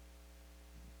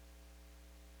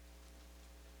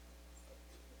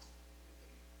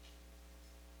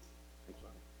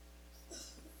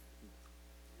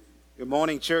Good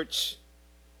morning, church.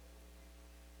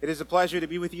 It is a pleasure to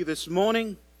be with you this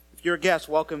morning. If you're a guest,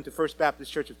 welcome to First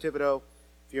Baptist Church of Thibodaux.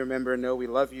 If you're a member, know we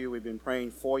love you. We've been praying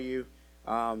for you,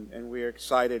 and we're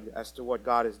excited as to what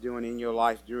God is doing in your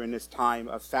life during this time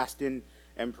of fasting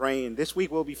and praying. This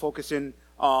week, we'll be focusing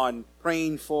on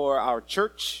praying for our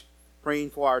church,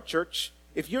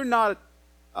 If you're not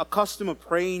accustomed to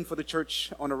praying for the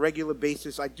church on a regular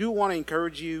basis, I do want to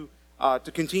encourage you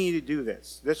to continue to do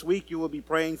this. This week you will be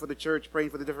praying for the church, praying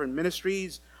for the different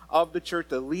ministries of the church,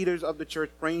 the leaders of the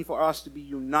church, praying for us to be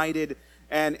united.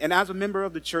 And as a member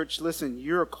of the church, listen,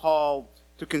 you're called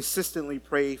to consistently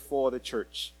pray for the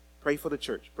church. Pray for the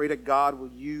church. Pray that God will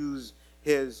use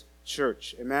his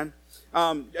church. Amen.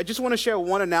 I just want to share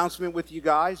one announcement with you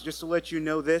guys, just to let you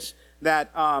know this,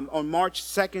 that on March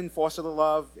 2nd, Force of the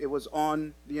Love, it was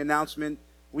on the announcement.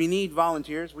 We need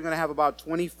volunteers. We're going to have about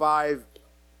 25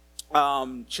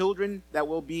 children that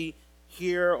will be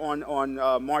here on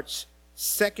March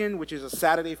 2nd, which is a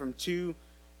Saturday from 2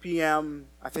 p.m.,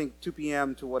 I think 2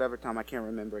 p.m. to whatever time, I can't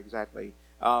remember exactly.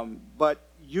 But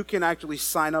you can actually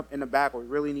sign up in the back. We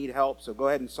really need help, so go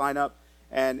ahead and sign up.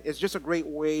 And it's just a great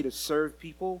way to serve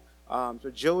people.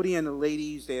 So Jody and the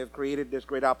ladies, they have created this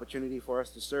great opportunity for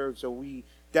us to serve, so we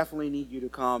definitely need you to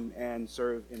come and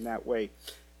serve in that way.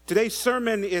 Today's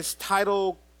sermon is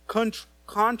titled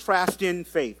Contrasting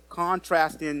Faith.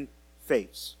 Contrasting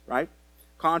faiths, right?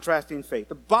 Contrasting faith.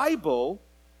 The Bible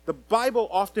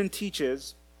often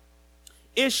teaches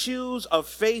issues of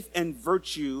faith and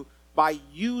virtue by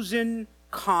using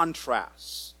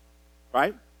contrasts,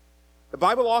 right? The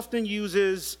Bible often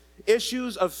uses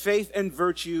issues of faith and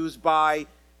virtues by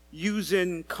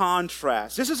using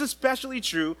contrast. This is especially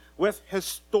true with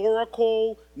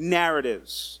historical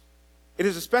narratives. It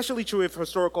is especially true with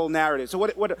historical narratives. So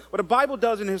what a Bible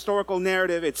does in a historical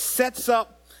narrative, it sets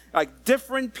up like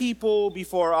different people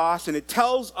before us, and it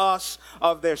tells us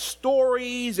of their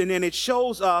stories, and then it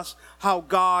shows us how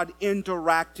God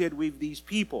interacted with these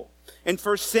people. In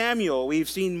 1 Samuel, we've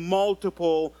seen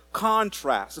multiple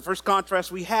contrasts. The first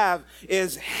contrast we have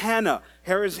is Hannah.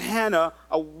 Here is Hannah,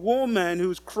 a woman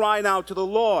who's crying out to the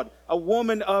Lord, a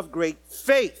woman of great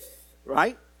faith,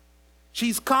 right?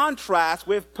 She's contrast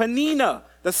with Peninnah,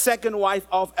 the second wife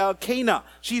of Elkanah.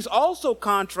 She's also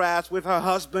contrast with her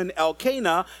husband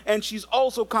Elkanah, and she's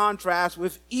also contrast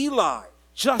with Eli,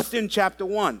 just in chapter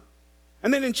 1.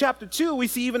 And then in chapter 2, we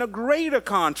see even a greater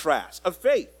contrast of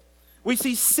faith. We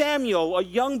see Samuel, a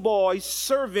young boy,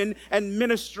 serving and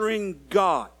ministering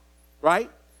God,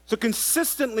 right? So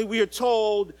consistently we are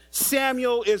told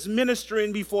Samuel is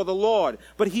ministering before the Lord,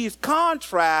 but he is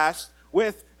contrast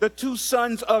with the two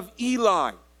sons of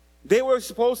Eli. They were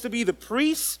supposed to be the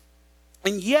priests,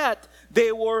 and yet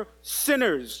they were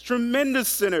sinners, tremendous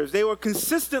sinners. They were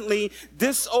consistently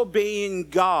disobeying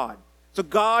God. So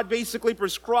God basically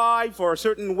prescribed for a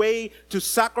certain way to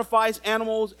sacrifice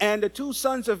animals, and the two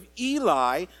sons of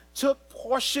Eli took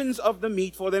portions of the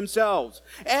meat for themselves.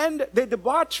 And the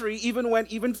debauchery even went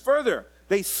even further.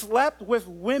 They slept with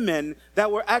women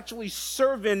that were actually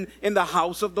serving in the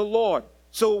house of the Lord.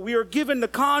 So we are given the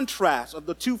contrast of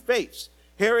the two faiths.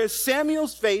 Here is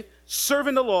Samuel's faith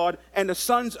serving the Lord, and the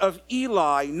sons of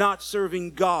Eli not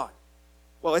serving God.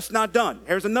 Well, it's not done.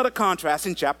 Here's another contrast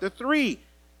in chapter 3.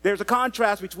 There's a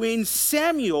contrast between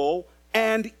Samuel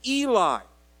and Eli.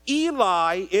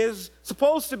 Eli is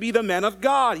supposed to be the man of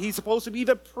God. He's supposed to be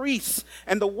the priest.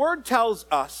 And the word tells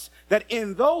us that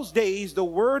in those days, the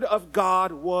word of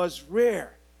God was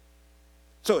rare.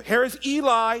 So here is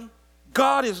Eli.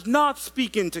 God is not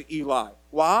speaking to Eli.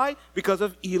 Why? Because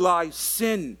of Eli's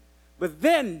sin. But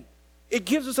then it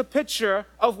gives us a picture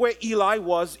of where Eli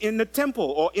was in the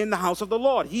temple or in the house of the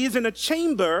Lord. He is in a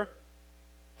chamber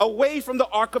away from the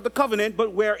Ark of the Covenant,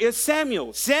 but where is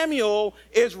Samuel? Samuel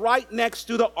is right next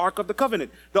to the Ark of the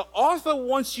Covenant. The author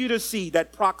wants you to see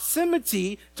that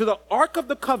proximity to the Ark of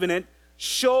the Covenant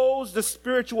shows the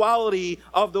spirituality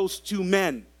of those two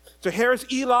men. So here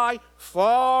is Eli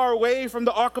far away from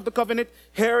the Ark of the Covenant.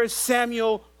 Here is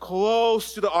Samuel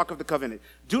close to the Ark of the Covenant.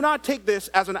 Do not take this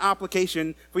as an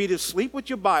application for you to sleep with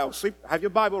your Bible, have your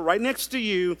Bible right next to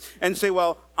you and say,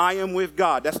 well, I am with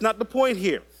God. That's not the point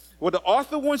here. What the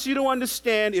author wants you to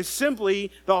understand is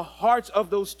simply the hearts of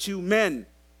those two men.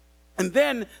 And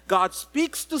then God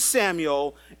speaks to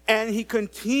Samuel, and he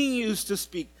continues to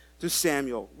speak to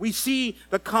Samuel. We see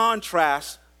the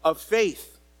contrast of faith.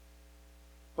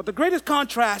 But the greatest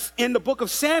contrast in the book of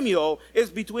Samuel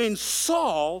is between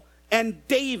Saul and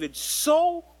David.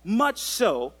 So much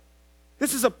so,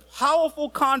 this is a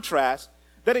powerful contrast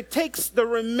that it takes the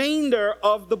remainder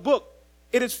of the book.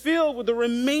 It is filled with the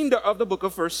remainder of the book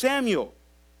of 1 Samuel.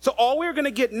 So all we're going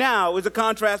to get now is a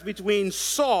contrast between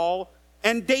Saul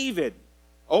and David.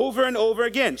 Over and over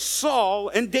again, Saul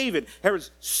and David. Here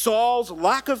is Saul's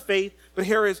lack of faith, but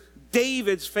here is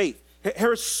David's faith.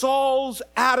 Here is Saul's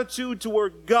attitude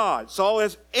toward God. Saul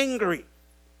is angry.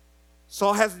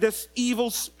 Saul has this evil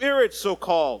spirit,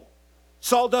 so-called.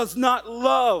 Saul does not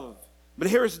love. But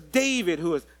here is David,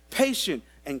 who is patient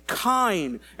and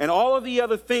kind and all of the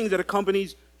other things that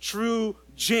accompanies true,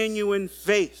 genuine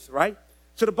faith, right?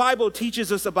 So the Bible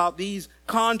teaches us about these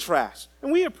contrasts.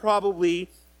 And we have probably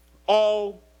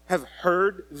all have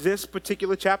heard this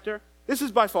particular chapter. This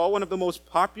is by far one of the most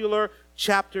popular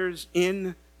chapters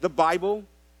in the Bible.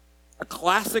 A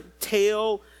classic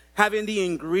tale having the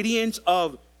ingredients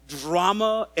of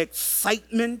drama,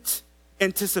 excitement,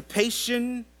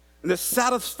 anticipation, and the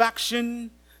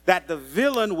satisfaction that the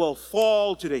villain will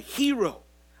fall to the hero.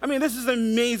 I mean, this is an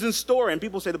amazing story, and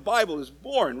people say the Bible is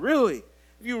boring. Really?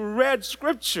 If you read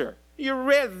Scripture, if you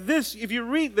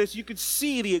read this, you could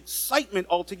see the excitement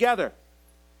altogether.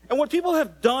 And what people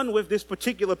have done with this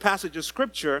particular passage of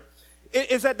Scripture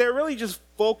is that they're really just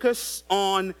focused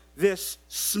on this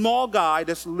small guy,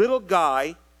 this little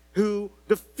guy who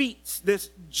defeats this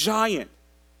giant.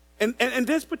 And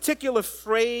this particular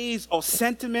phrase or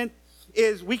sentiment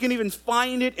is, we can even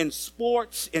find it in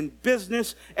sports, in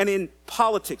business, and in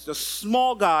politics. The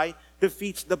small guy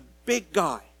defeats the big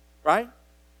guy, right?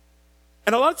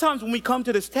 And a lot of times when we come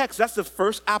to this text, that's the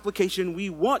first application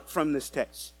we want from this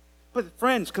text. But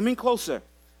friends, coming closer,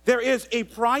 there is a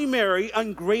primary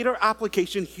and greater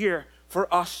application here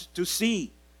for us to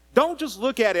see. Don't just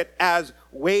look at it as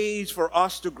ways for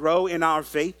us to grow in our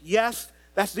faith. Yes,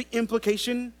 that's the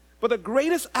implication. But the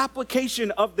greatest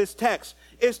application of this text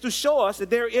is to show us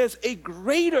that there is a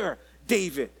greater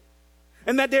David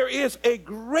and that there is a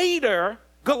greater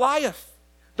Goliath.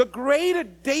 The greater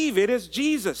David is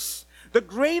Jesus. The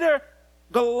greater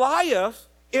Goliath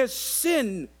is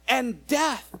sin and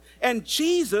death. And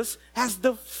Jesus has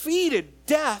defeated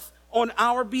death on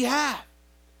our behalf.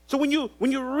 So when you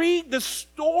read the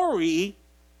story,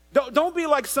 don't be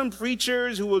like some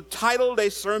preachers who will title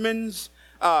their sermons,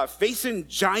 Facing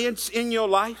Giants in Your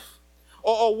Life.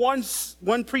 Or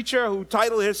one preacher who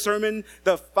titled his sermon,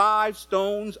 The 5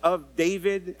 Stones of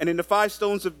David. And in the 5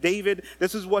 Stones of David,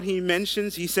 this is what he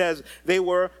mentions. He says they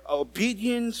were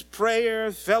obedience,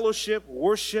 prayer, fellowship,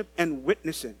 worship, and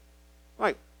witnessing.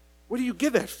 Like, where do you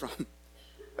get that from?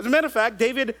 As a matter of fact,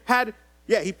 David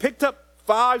he picked up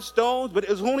 5 stones, but it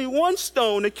was only 1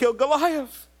 stone that killed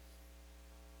Goliath.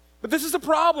 But this is a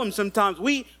problem sometimes.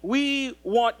 We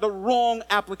want the wrong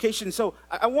application. So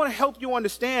I want to help you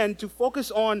understand to focus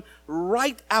on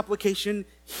right application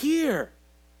here.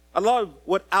 I love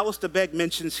what Alistair Begg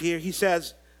mentions here. He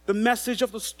says, the message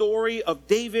of the story of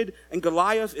David and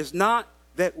Goliath is not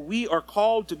that we are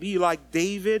called to be like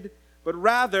David, but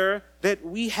rather that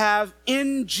we have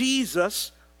in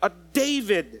Jesus a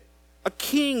David, a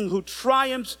king who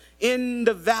triumphs in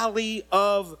the valley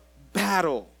of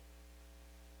battle.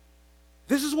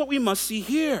 This is what we must see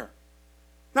here.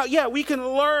 Now, we can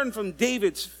learn from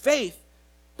David's faith,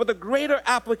 but the greater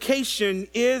application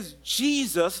is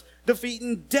Jesus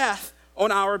defeating death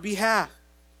on our behalf.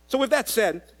 So with that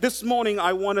said, this morning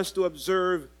I want us to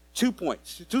observe 2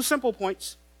 points, 2 simple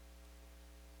points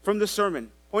from the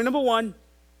sermon. Point number 1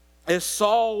 is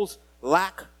Saul's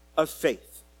lack of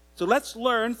faith. So let's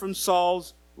learn from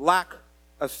Saul's lack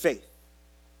of faith.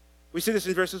 We see this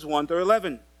in verses 1 through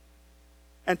 11.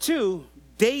 And 2,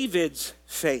 David's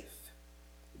faith.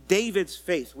 David's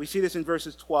faith. We see this in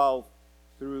verses 12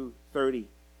 through 30.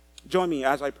 Join me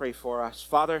as I pray for us.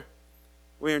 Father,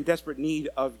 we're in desperate need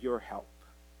of your help.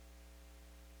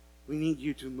 We need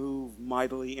you to move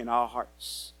mightily in our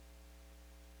hearts.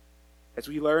 As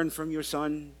we learn from your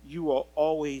Son, you are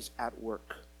always at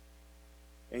work.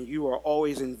 And you are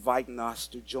always inviting us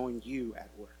to join you at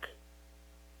work.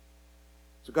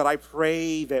 So God, I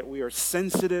pray that we are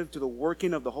sensitive to the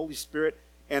working of the Holy Spirit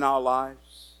in our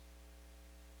lives.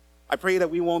 I pray that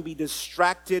we won't be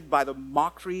distracted by the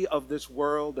mockery of this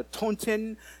world, the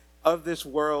taunting of this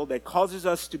world that causes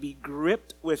us to be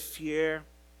gripped with fear.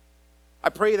 I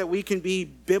pray that we can be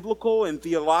biblical and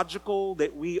theological,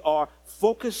 that we are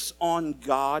focused on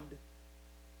God,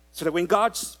 so that when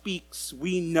God speaks,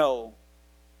 we know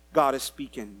God is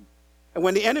speaking. And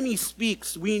when the enemy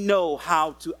speaks, we know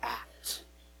how to act.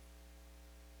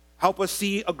 Help us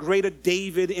see a greater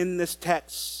David in this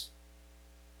text.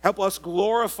 Help us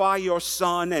glorify your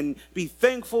Son and be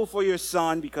thankful for your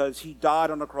Son because he died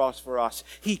on the cross for us.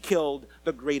 He killed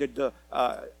the greater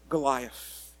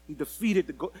Goliath. He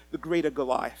defeated the greater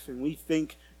Goliath, and we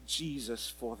thank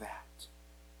Jesus for that.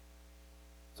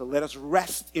 So let us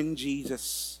rest in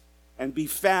Jesus and be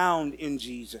found in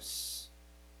Jesus.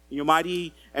 In your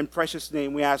mighty and precious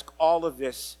name, we ask all of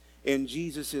this in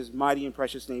Jesus' mighty and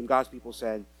precious name. God's people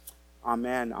said,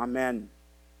 amen, amen.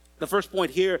 The first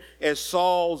point here is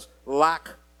Saul's lack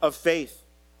of faith.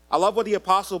 I love what the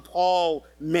Apostle Paul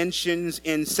mentions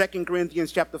in 2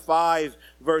 Corinthians chapter 5,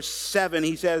 verse 7.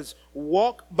 He says,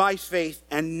 walk by faith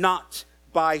and not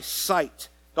by sight.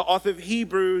 The author of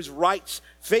Hebrews writes,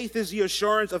 faith is the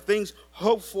assurance of things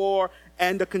hoped for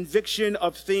and the conviction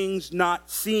of things not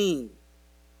seen.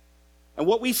 And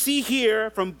what we see here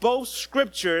from both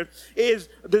scripture is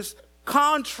this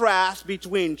contrast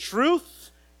between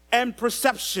truth and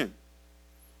perception.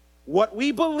 What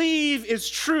we believe is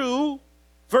true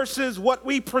versus what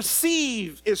we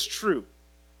perceive is true.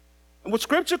 And what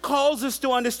scripture calls us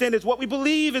to understand is what we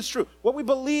believe is true. What we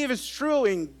believe is true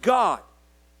in God.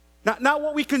 Not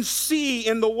what we can see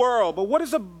in the world, but what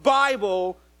does the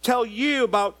Bible tell you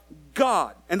about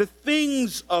God and the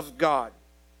things of God?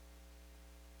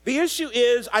 The issue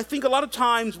is, I think a lot of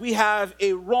times we have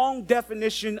a wrong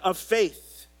definition of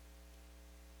faith.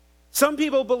 Some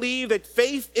people believe that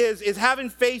faith is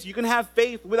having faith. You can have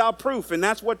faith without proof, and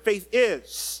that's what faith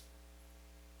is.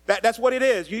 That's what it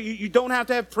is. You don't have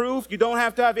to have proof. You don't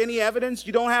have to have any evidence.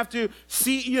 You don't have to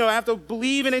see, have to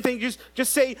believe anything.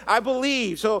 Just say, I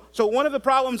believe. So one of the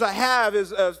problems I have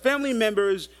is family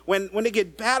members, when they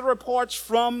get bad reports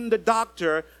from the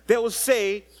doctor, they will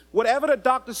say, whatever the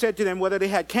doctor said to them, whether they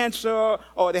had cancer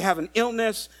or they have an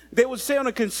illness, they would say on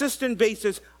a consistent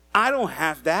basis, I don't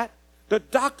have that. The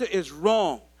doctor is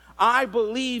wrong. I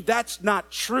believe that's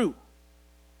not true.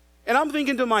 And I'm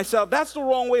thinking to myself, that's the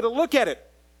wrong way to look at it.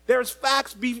 There's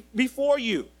facts before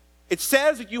you. It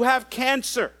says that you have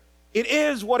cancer. It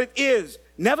is what it is.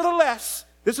 Nevertheless,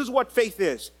 this is what faith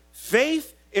is.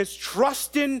 Faith is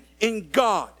trusting in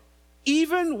God,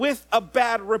 even with a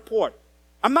bad report.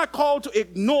 I'm not called to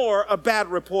ignore a bad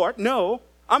report. No,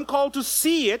 I'm called to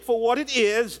see it for what it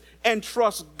is and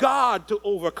trust God to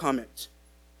overcome it.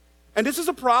 And this is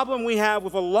a problem we have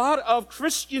with a lot of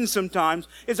Christians sometimes,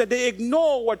 is that they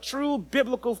ignore what true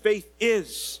biblical faith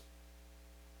is.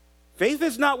 Faith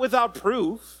is not without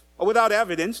proof or without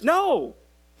evidence. No,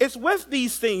 it's with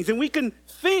these things, and we can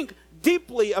think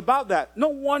deeply about that. No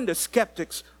wonder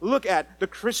skeptics look at the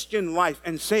Christian life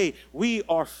and say, we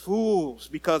are fools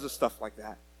because of stuff like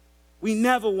that. We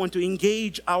never want to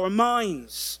engage our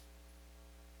minds.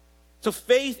 So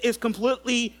faith is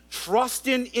completely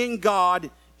trusting in God,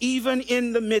 even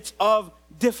in the midst of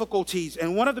difficulties.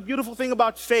 And one of the beautiful things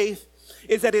about faith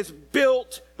is that it's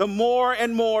built the more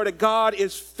and more that God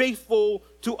is faithful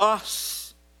to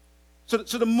us. So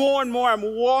the more and more I'm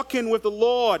walking with the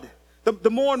Lord, the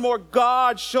more and more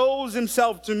God shows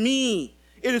himself to me.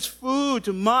 It is food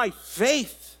to my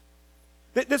faith.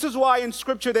 This is why in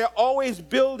Scripture they're always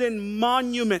building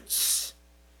monuments.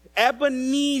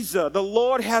 Ebenezer, the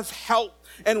Lord has helped.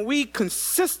 And we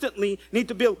consistently need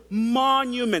to build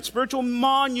monuments, spiritual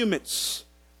monuments,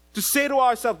 to say to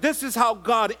ourselves, this is how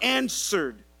God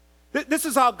answered. This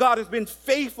is how God has been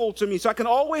faithful to me. So I can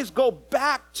always go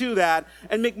back to that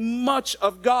and make much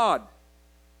of God.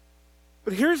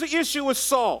 But here's the issue with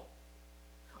Saul.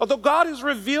 Although God has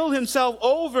revealed himself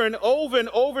over and over and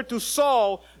over to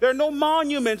Saul, there are no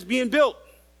monuments being built.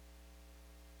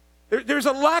 There's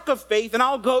a lack of faith, and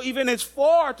I'll go even as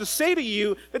far to say to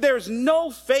you that there is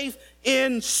no faith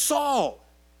in Saul.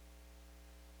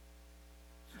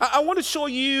 I want to show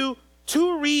you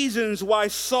two reasons why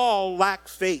Saul lacked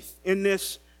faith in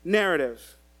this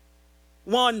narrative.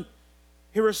 One,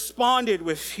 he responded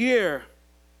with fear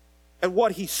at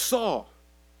what he saw.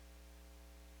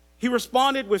 He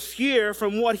responded with fear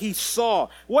from what he saw.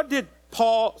 What did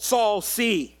Saul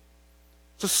see?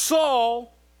 So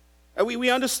Saul,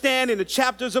 we understand in the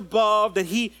chapters above that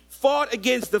he fought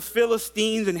against the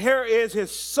Philistines, and here is his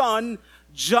son,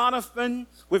 Jonathan,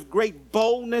 with great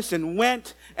boldness, and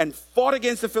went and fought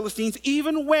against the Philistines,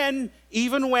 even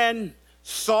when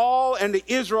Saul and the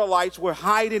Israelites were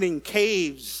hiding in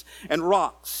caves and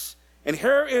rocks. And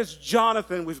here is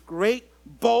Jonathan with great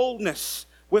boldness,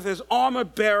 with his armor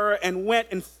bearer, and went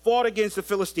and fought against the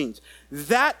Philistines.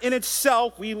 That in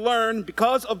itself, we learn,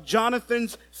 because of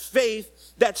Jonathan's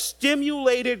faith, that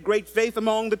stimulated great faith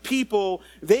among the people.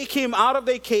 They came out of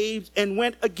their caves and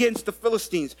went against the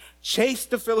Philistines, chased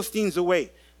the Philistines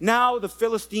away. Now the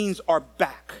Philistines are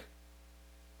back,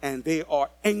 and they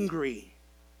are angry.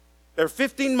 They're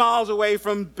 15 miles away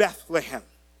from Bethlehem.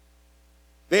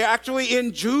 They're actually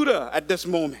in Judah at this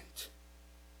moment,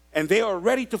 and they are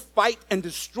ready to fight and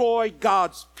destroy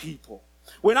God's people.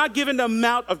 We're not given the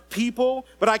amount of people,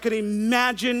 but I could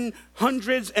imagine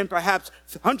hundreds and perhaps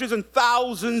hundreds and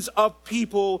thousands of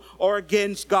people are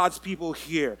against God's people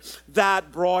here.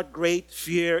 That brought great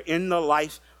fear in the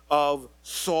life of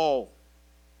Saul.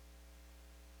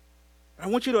 I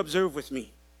want you to observe with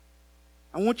me.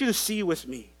 I want you to see with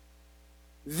me.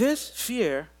 This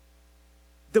fear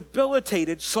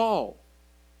debilitated Saul.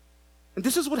 And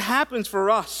this is what happens for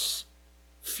us.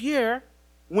 Fear,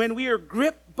 when we are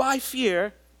gripped by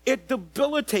fear, it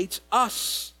debilitates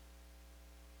us.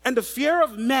 And the fear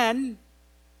of men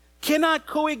cannot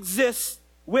coexist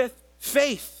with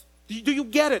faith. Do you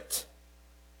get it?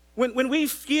 When we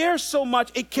fear so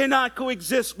much, it cannot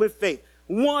coexist with faith.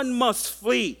 One must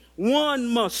flee. One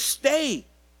must stay.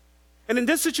 And in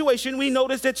this situation, we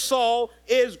notice that Saul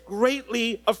is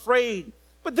greatly afraid.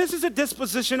 But this is a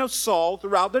disposition of Saul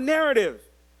throughout the narrative.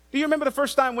 Do you remember the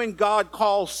first time when God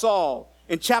called Saul?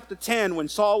 In chapter 10, when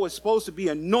Saul was supposed to be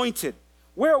anointed,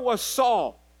 where was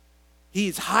Saul?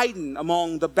 He's hiding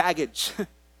among the baggage.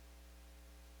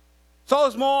 Saul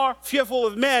is more fearful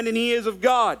of men than he is of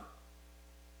God.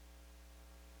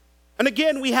 And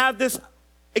again, we have this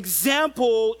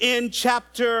example in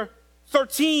chapter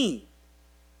 13.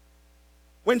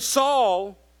 When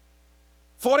Saul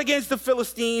fought against the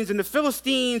Philistines, and the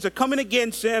Philistines are coming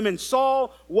against him, and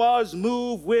Saul was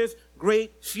moved with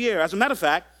great fear. As a matter of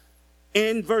fact,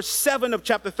 in verse 7 of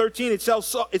chapter 13, it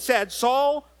said,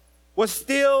 Saul was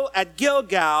still at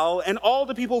Gilgal, and all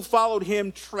the people followed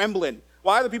him trembling.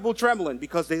 Why are the people trembling?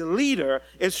 Because the leader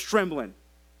is trembling.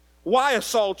 Why is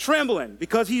Saul trembling?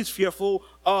 Because he's fearful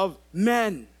of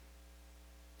men.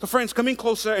 So friends, come in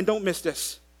closer and don't miss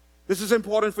this. This is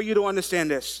important for you to understand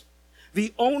this.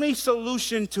 The only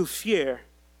solution to fear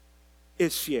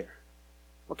is fear.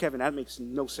 Well, Kevin, that makes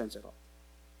no sense at all.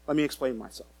 Let me explain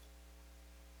myself.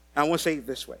 I want to say it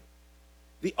this way.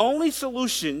 The only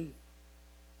solution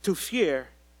to fear,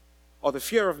 or the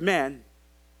fear of man,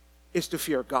 is to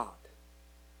fear God.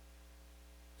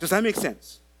 Does that make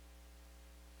sense?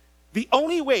 The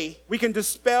only way we can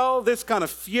dispel this kind of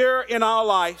fear in our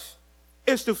life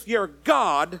is to fear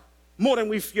God more than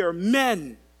we fear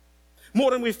men,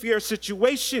 more than we fear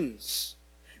situations.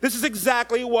 This is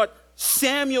exactly what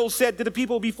Samuel said to the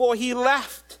people before he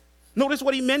left. Notice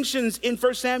what he mentions in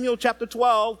 1 Samuel chapter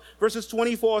 12, verses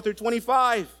 24 through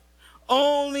 25.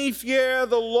 Only fear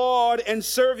the Lord and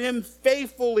serve him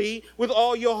faithfully with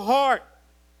all your heart.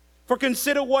 For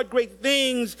consider what great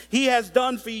things he has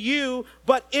done for you.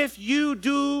 But if you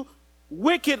do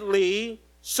wickedly,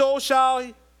 so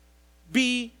shall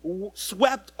be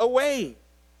swept away,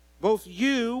 both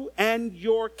you and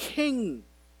your king.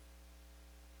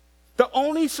 The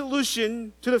only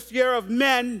solution to the fear of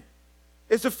men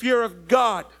is the fear of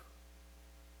God.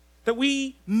 That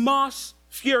we must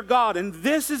fear God. And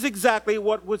this is exactly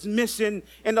what was missing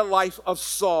in the life of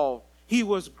Saul. He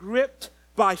was gripped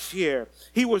by fear.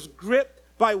 He was gripped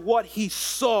by what he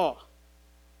saw.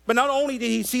 But not only did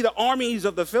he see the armies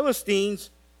of the Philistines,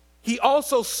 he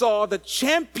also saw the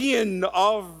champion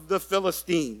of the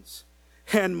Philistines.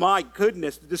 And my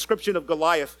goodness, the description of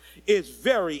Goliath is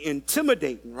very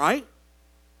intimidating, right?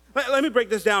 Let me break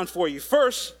this down for you.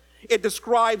 First, it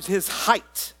describes his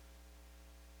height.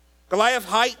 Goliath's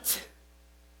height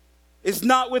is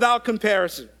not without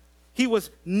comparison. He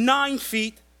was 9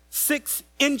 feet, 6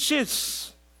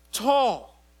 inches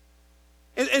tall.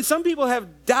 And some people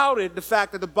have doubted the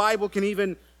fact that the Bible can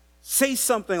even say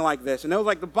something like this. And they was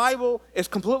like, the Bible is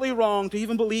completely wrong to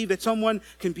even believe that someone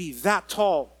can be that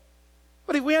tall.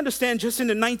 But if we understand, just in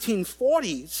the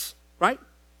 1940s, right?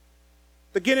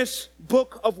 The Guinness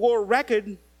Book of World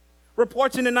Record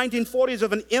reports in the 1940s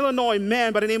of an Illinois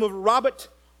man by the name of Robert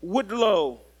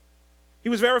Woodlow. He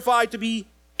was verified to be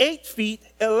 8 feet,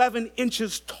 11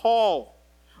 inches tall,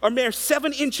 a mere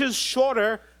 7 inches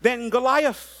shorter than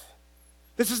Goliath.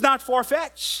 This is not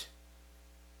far-fetched.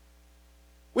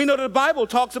 We know that the Bible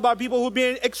talks about people who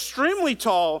being extremely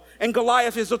tall, and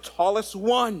Goliath is the tallest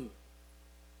one.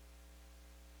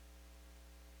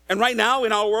 And right now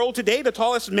in our world today, the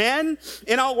tallest man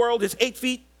in our world is 8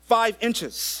 feet, 5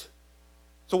 inches.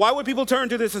 So why would people turn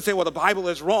to this and say, well, the Bible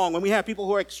is wrong, when we have people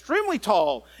who are extremely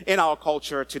tall in our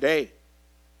culture today?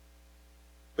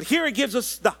 But here it gives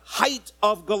us the height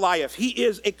of Goliath. He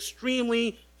is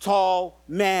extremely tall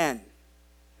man.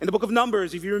 In the book of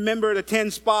Numbers, if you remember the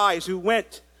 10 spies who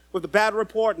went with the bad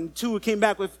report and 2 who came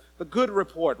back with the good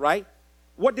report, right?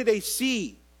 What did they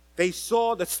see? They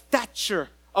saw the stature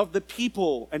of the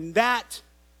people, and that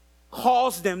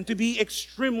caused them to be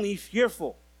extremely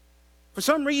fearful. For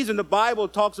some reason, the Bible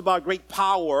talks about great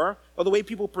power, or the way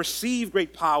people perceive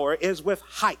great power is with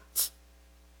height.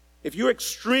 If you're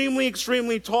extremely,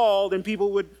 extremely tall, then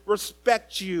people would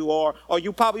respect you, or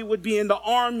you probably would be in the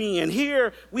army. And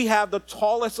here we have the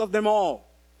tallest of them all.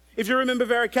 If you remember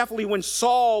very carefully, when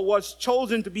Saul was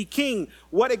chosen to be king,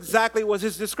 what exactly was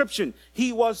his description?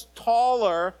 He was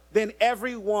taller than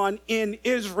everyone in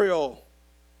Israel.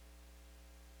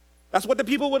 That's what the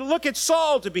people would look at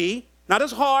Saul to be, not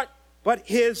his heart, but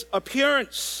his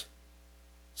appearance.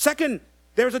 Second,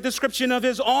 there's a description of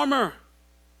his armor.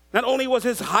 Not only was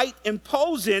his height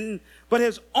imposing, but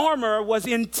his armor was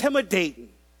intimidating.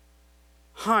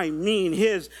 I mean,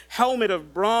 his helmet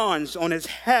of bronze on his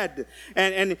head,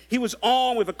 and he was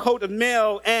armed with a coat of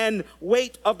mail, and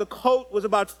weight of the coat was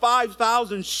about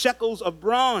 5,000 shekels of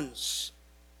bronze.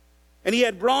 And he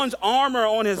had bronze armor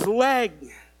on his leg.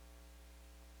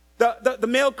 The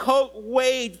mail coat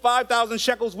weighed 5,000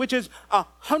 shekels, which is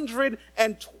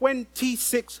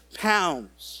 126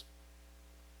 pounds.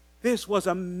 This was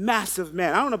a massive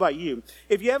man. I don't know about you.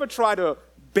 If you ever try to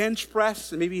bench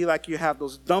press, and maybe like you have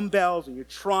those dumbbells and you're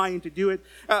trying to do it,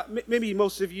 maybe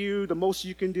most of you, the most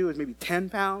you can do is maybe 10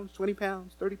 pounds, 20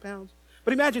 pounds, 30 pounds.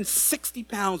 But imagine 60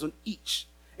 pounds on each,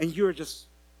 and you're just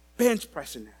bench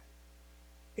pressing that.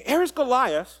 Here's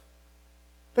Goliath,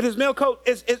 but his mail coat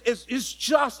is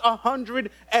just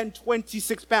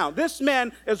 126 pounds. This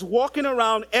man is walking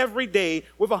around every day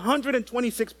with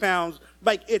 126 pounds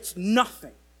like it's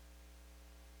nothing.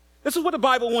 This is what the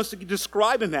Bible wants to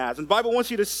describe him as. And the Bible wants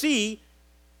you to see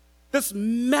this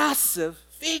massive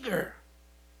figure,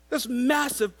 this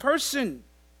massive person.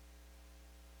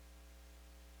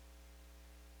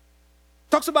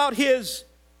 Talks about his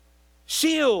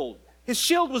shield. His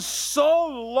shield was so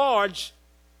large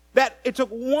that it took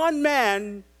one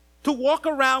man to walk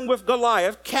around with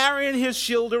Goliath carrying his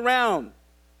shield around.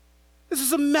 This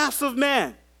is a massive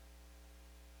man.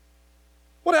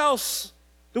 What else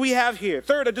do we have here?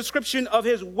 Third, a description of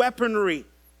his weaponry.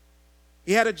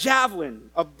 He had a javelin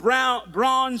of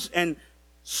bronze and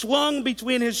slung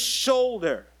between his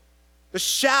shoulder. The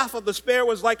shaft of the spear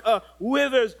was like a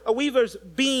weaver's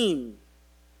beam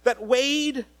that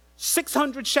weighed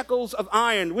 600 shekels of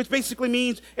iron, which basically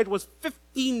means it was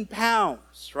 15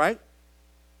 pounds, right?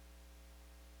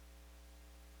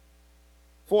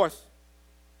 Fourth,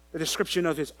 the description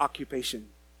of his occupation.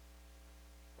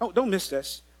 Oh, don't miss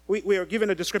this. We are given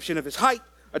a description of his height,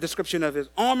 a description of his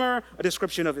armor, a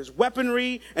description of his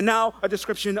weaponry, and now a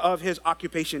description of his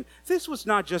occupation. This was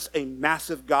not just a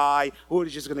massive guy who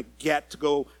was just going to get to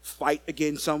go fight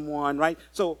against someone, right?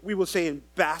 So we will say in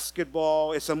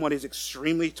basketball, if someone is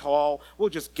extremely tall, we'll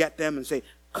just get them and say,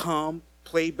 come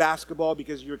play basketball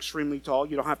because you're extremely tall.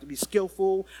 You don't have to be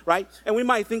skillful, right? And we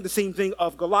might think the same thing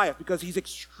of Goliath because he's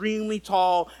extremely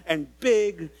tall and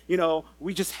big. You know,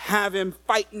 we just have him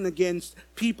fighting against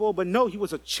people. But no, he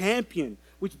was a champion,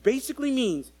 which basically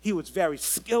means he was very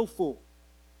skillful.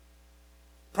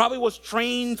 Probably was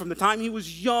trained from the time he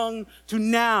was young to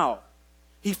now.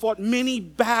 He fought many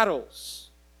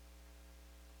battles.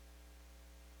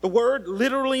 The word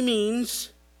literally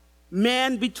means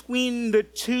man between the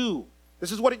two.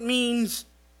 This is what it means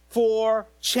for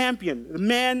champion. A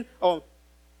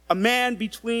man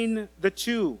between the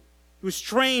two. He was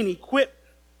trained, equipped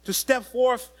to step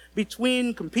forth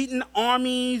between competing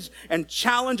armies and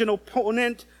challenge an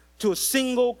opponent to a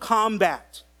single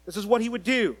combat. This is what he would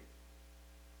do.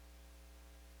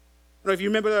 I don't know if you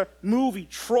remember the movie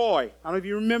Troy. I don't know if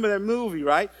you remember that movie,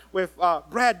 right? With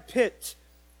Brad Pitt.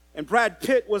 And Brad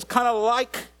Pitt was kind of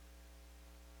like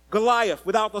Goliath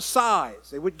without the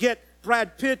size. They would get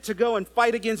Brad Pitt to go and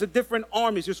fight against a different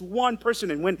armies, just one person.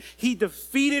 And when he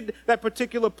defeated that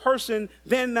particular person,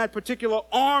 then that particular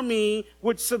army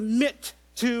would submit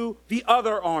to the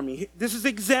other army. This is an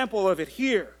example of it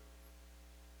here.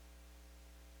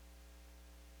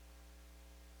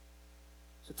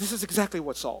 So this is exactly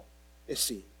what Saul is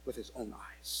seeing with his own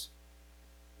eyes.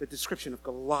 The description of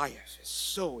Goliath is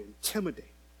so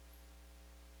intimidating.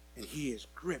 And he is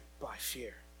gripped by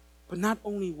fear. But not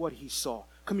only what he saw.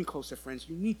 Coming closer, friends,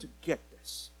 you need to get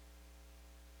this.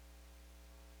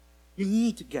 You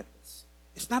need to get this.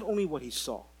 It's not only what he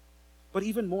saw, but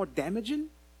even more damaging,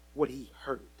 what he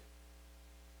heard.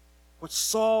 What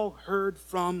Saul heard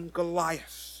from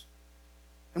Goliath.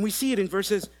 And we see it in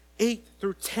verses 8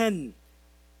 through 10.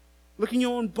 Look in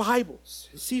your own Bibles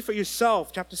and see for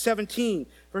yourself, chapter 17,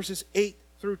 verses 8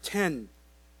 through 10.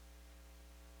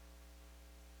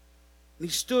 And he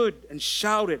stood and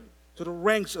shouted to the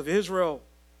ranks of Israel,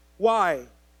 "Why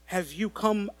have you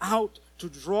come out to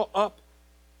draw up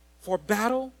for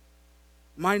battle?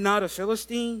 Am I not a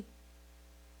Philistine?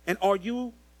 And are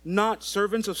you not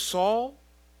servants of Saul?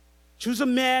 Choose a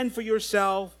man for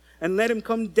yourself and let him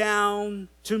come down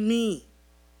to me.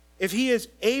 If he is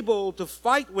able to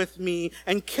fight with me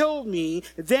and kill me,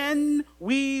 then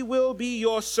we will be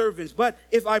your servants. But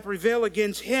if I prevail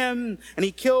against him and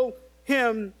he kill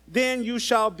him, then you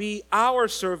shall be our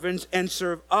servants and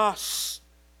serve us."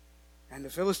 And the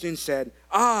Philistine said,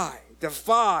 "I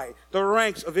defy the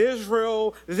ranks of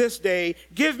Israel this day.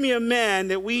 Give me a man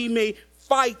that we may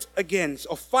fight against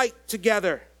or fight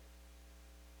together."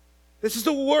 This is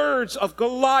the words of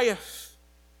Goliath.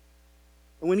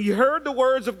 And when he heard the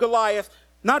words of Goliath,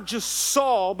 not just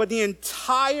Saul, but the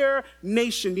entire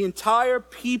nation, the entire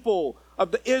people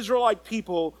of the Israelite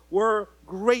people were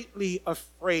greatly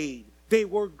afraid. They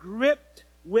were gripped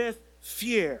with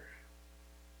fear.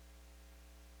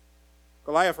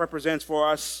 Goliath represents for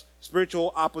us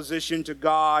spiritual opposition to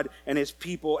God and his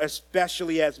people,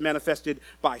 especially as manifested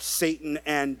by Satan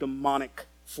and demonic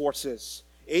forces.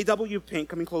 A.W. Pink,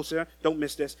 coming closer, don't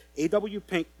miss this. A.W.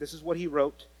 Pink, this is what he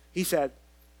wrote. He said,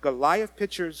 "Goliath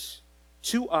pictures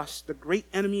to us the great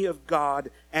enemy of God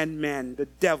and men, the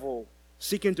devil,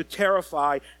 seeking to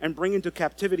terrify and bring into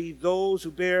captivity those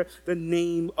who bear the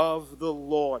name of the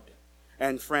Lord."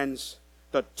 And friends,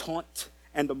 the taunt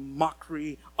and the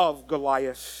mockery of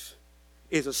Goliath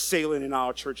is assailing in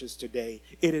our churches today.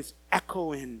 It is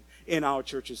echoing in our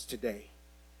churches today.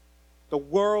 The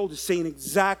world is saying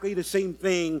exactly the same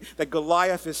thing that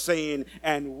Goliath is saying,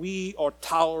 and we are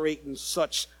tolerating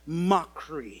such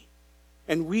mockery.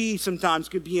 And we sometimes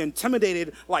could be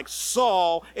intimidated like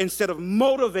Saul instead of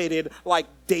motivated like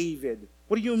David.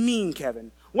 What do you mean,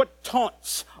 Kevin? What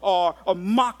taunts or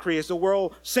mockery is the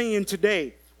world saying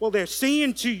today? Well, they're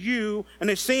saying to you and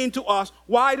they're saying to us,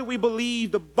 why do we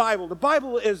believe the Bible? The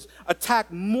Bible is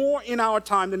attacked more in our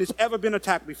time than it's ever been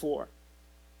attacked before.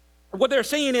 What they're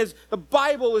saying is the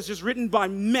Bible is just written by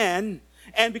men,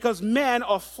 and because men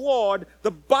are flawed,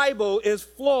 the Bible is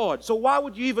flawed. So why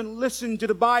would you even listen to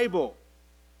the Bible?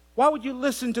 Why would you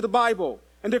listen to the Bible?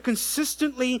 And they're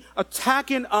consistently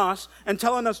attacking us and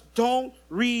telling us, don't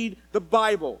read the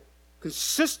Bible.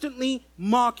 Consistently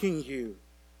mocking you.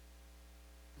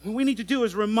 What we need to do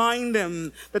is remind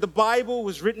them that the Bible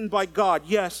was written by God.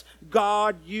 Yes,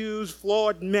 God used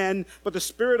flawed men, but the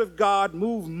Spirit of God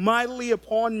moved mightily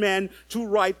upon men to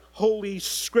write Holy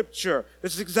Scripture.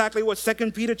 This is exactly what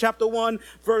 2 Peter chapter 1,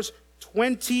 verse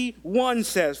 21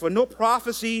 says. "For no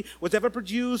prophecy was ever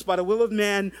produced by the will of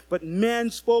man, but men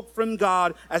spoke from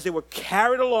God as they were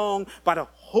carried along by the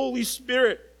Holy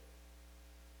Spirit."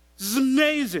 This is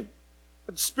amazing.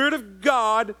 The Spirit of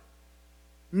God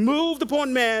moved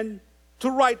upon man to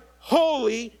write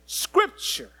Holy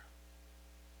Scripture.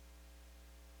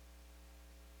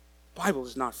 The Bible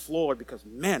is not flawed because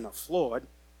men are flawed.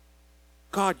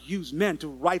 God used men to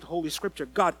write Holy Scripture.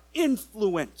 God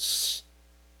influenced.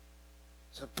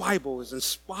 So the Bible is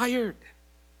inspired.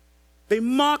 They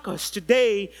mock us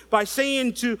today by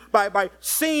saying to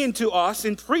us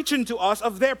and preaching to us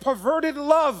of their perverted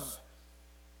love.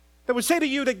 They would say to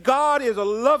you that God is a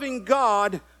loving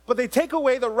God, but they take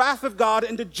away the wrath of God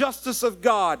and the justice of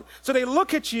God. So they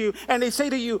look at you and they say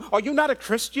to you, are you not a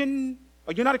Christian?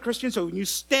 Are you not a Christian? So when you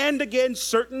stand against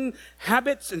certain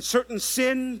habits and certain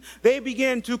sin, they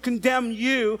begin to condemn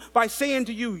you by saying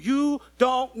to you, you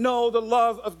don't know the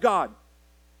love of God.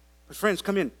 But friends,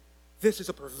 come in. This is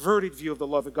a perverted view of the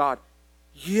love of God.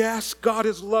 Yes, God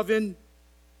is loving,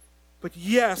 but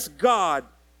yes, God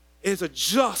is a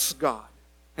just God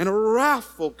and a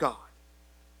wrathful God.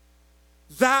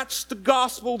 That's the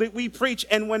gospel that we preach.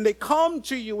 And when they come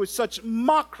to you with such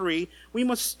mockery, we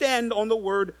must stand on the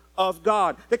word of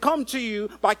God. They come to you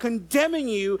by condemning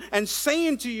you and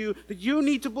saying to you that you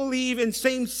need to believe in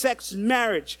same-sex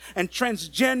marriage and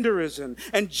transgenderism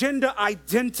and gender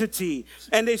identity.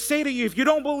 And they say to you, if you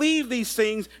don't believe these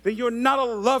things, then you're not a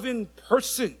loving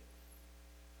person.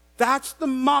 That's the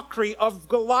mockery of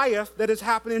Goliath that is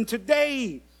happening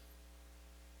today.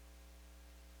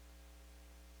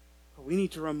 We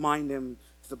need to remind them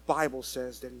the Bible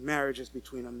says that marriage is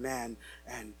between a man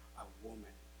and a woman.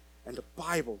 And the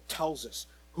Bible tells us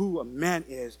who a man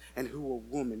is and who a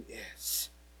woman is.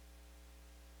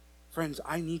 Friends,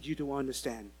 I need you to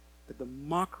understand that the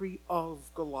mockery of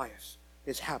Goliath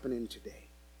is happening today.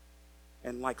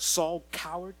 And like Saul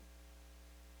cowered,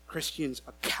 Christians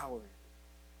are cowering.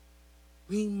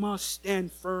 We must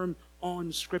stand firm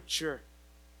on Scripture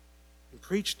and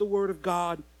preach the Word of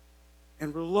God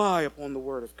and rely upon the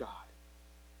Word of God.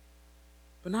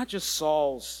 But not just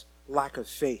Saul's lack of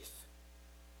faith.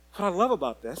 What I love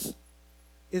about this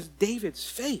is David's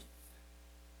faith.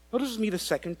 Notice with me the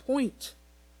second point.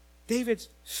 David's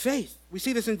faith. We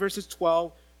see this in verses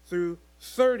 12 through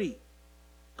 30.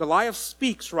 Goliath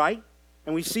speaks, right?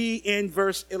 And we see in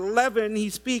verse 11, he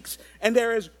speaks, and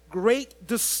there is great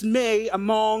dismay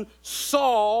among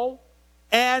Saul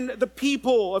and the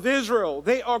people of Israel.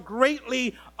 They are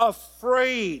greatly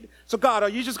afraid. So God, are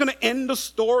you just going to end the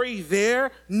story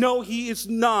there? No, he is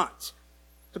not.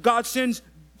 So God sends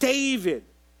David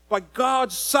by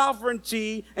God's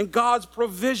sovereignty and God's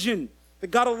provision. That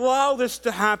God allowed this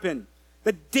to happen.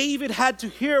 That David had to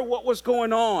hear what was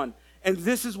going on. And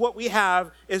this is what we have,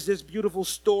 is this beautiful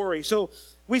story. So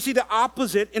we see the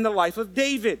opposite in the life of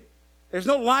David. There's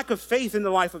no lack of faith in the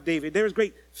life of David. There is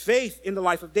great faith in the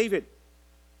life of David.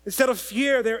 Instead of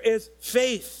fear, there is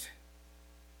faith.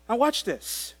 Now watch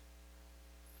this.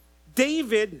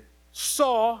 David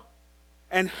saw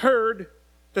and heard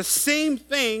the same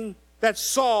thing that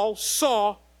Saul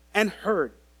saw and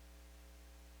heard.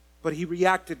 But he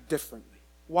reacted differently.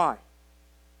 Why?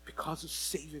 Because of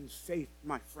saving faith,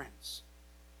 my friends.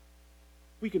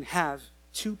 We can have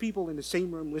two people in the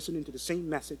same room listening to the same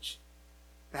message,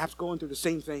 perhaps going through the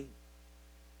same thing,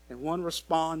 and one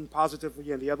respond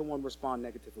positively and the other one respond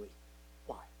negatively.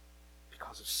 Why?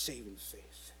 Because of saving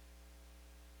faith.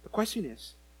 The question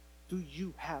is, do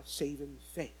you have saving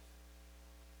faith?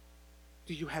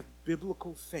 Do you have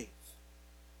biblical faith?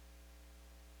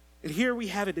 And here we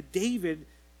have it that David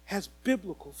has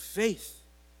biblical faith.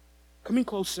 Coming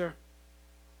closer.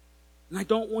 And I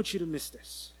don't want you to miss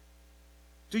this.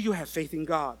 Do you have faith in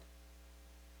God?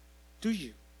 Do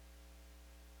you?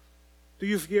 Do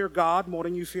you fear God more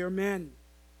than you fear men?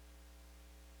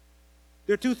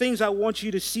 There are two things I want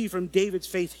you to see from David's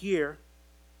faith here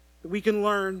that we can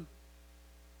learn.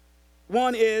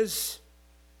 One is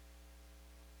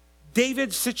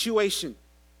David's situation.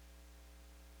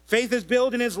 Faith is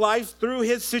built in his life through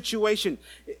his situation.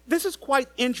 This is quite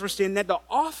interesting that the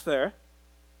author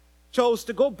chose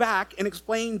to go back and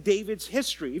explain David's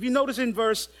history. If you notice in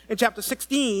chapter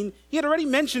 16, he had already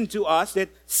mentioned to us that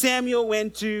Samuel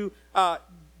went to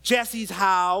Jesse's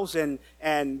house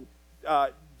and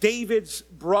David's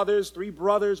brothers, 3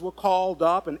 brothers were called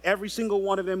up, and every single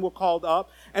one of them were called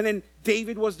up. And then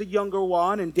David was the younger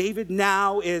one, and David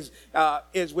now is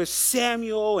with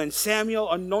Samuel, and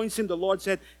Samuel anoints him. The Lord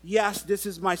said, yes, this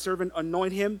is my servant,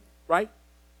 anoint him, right?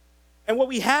 And what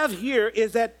we have here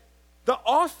is that the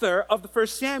author of the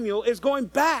first Samuel is going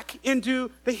back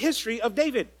into the history of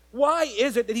David. Why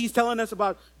is it that he's telling us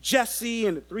about Jesse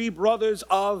and the 3 brothers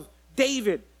of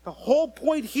David? The whole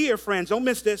point here, friends, don't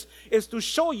miss this, is to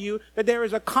show you that there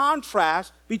is a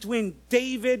contrast between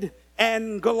David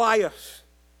and Goliath.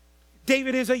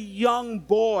 David is a young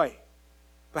boy,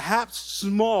 perhaps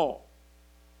small.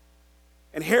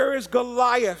 And here is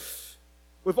Goliath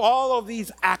with all of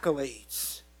these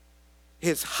accolades.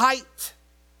 His height,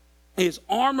 his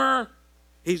armor,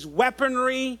 his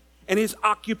weaponry, and his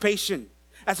occupation.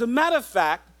 As a matter of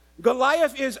fact,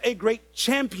 Goliath is a great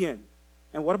champion.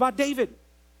 And what about David?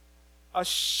 A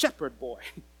shepherd boy.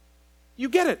 You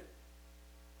get it.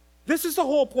 This is the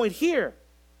whole point here.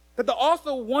 That the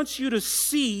author wants you to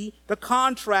see the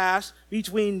contrast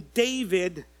between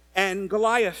David and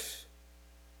Goliath.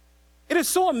 It is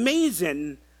so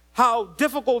amazing how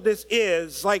difficult this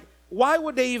is. Like, why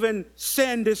would they even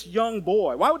send this young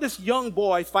boy? Why would this young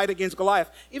boy fight against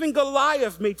Goliath? Even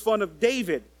Goliath made fun of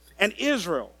David and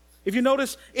Israel. If you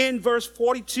notice in verse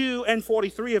 42 and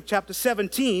 43 of chapter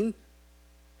 17,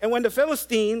 and when the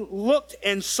Philistine looked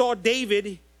and saw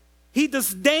David, he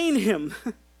disdained him,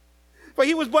 for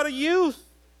he was but a youth,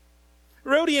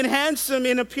 ruddy and handsome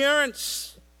in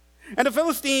appearance. And the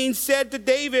Philistine said to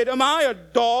David, am I a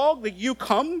dog that you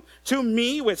come to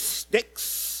me with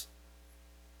sticks?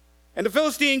 And the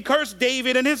Philistine cursed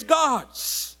David and his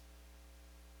gods.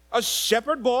 A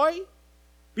shepherd boy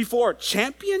before a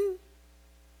champion?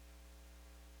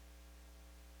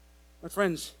 My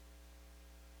friends,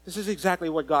 this is exactly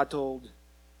what God told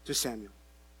to Samuel.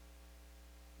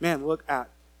 Man, look at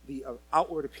the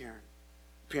outward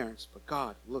appearance, but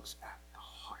God looks at the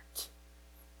heart.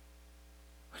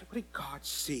 What did God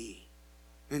see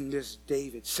in this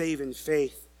David? Saving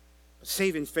faith. But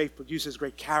saving faith produces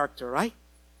great character, right?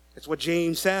 That's what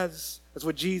James says. That's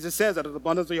what Jesus says. Out of the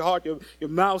abundance of your heart, your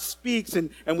mouth speaks.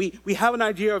 And we have an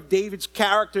idea of David's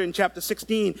character in chapter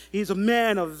 16. He's a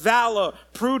man of valor,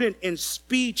 prudent in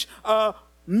speech, a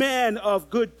man of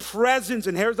good presence.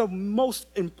 And here's the most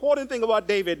important thing about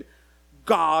David.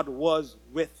 God was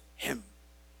with him.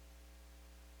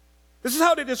 This is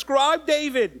how they describe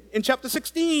David in chapter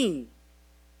 16.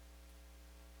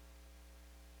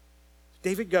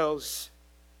 David goes.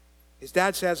 His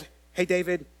dad says, hey,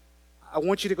 David, I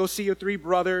want you to go see your 3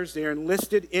 brothers. They're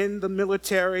enlisted in the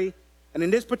military. And in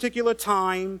this particular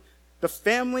time, The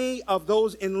family of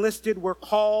those enlisted were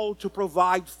called to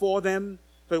provide for them.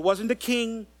 So it wasn't the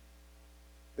king.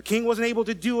 The king wasn't able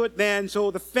to do it then.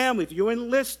 So the family, if you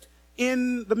enlist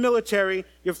in the military,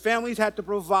 your families had to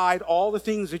provide all the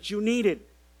things that you needed.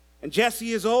 And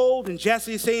Jesse is old, and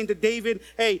Jesse is saying to David,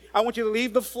 hey, I want you to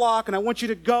leave the flock, and I want you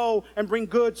to go and bring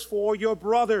goods for your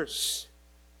brothers.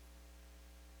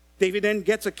 David then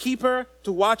gets a keeper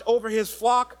to watch over his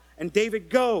flock, and David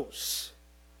goes.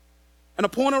 And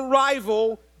upon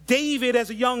arrival, David, as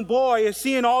a young boy, is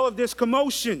seeing all of this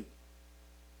commotion.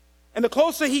 And the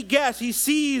closer he gets, he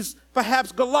sees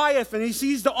perhaps Goliath, and he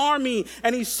sees the army,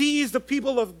 and he sees the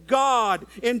people of God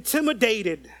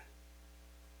intimidated.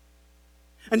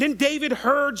 And then David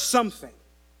heard something.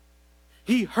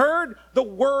 He heard the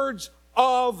words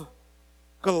of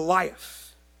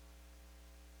Goliath.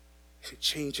 It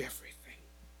changed everything.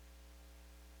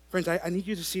 Friends, I need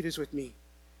you to see this with me.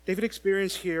 David's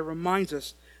experience here reminds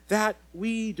us that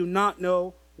we do not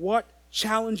know what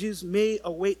challenges may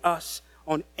await us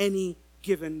on any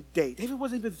given day. David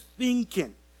wasn't even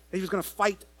thinking that he was going to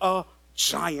fight a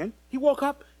giant. He woke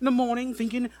up in the morning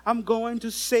thinking, I'm going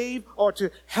to save or to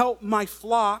help my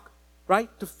flock, right?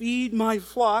 To feed my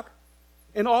flock.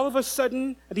 And all of a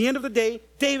sudden, at the end of the day,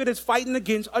 David is fighting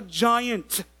against a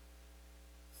giant.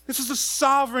 This is the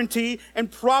sovereignty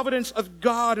and providence of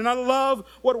God. And I love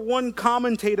what one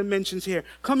commentator mentions here.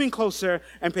 Come in closer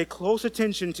and pay close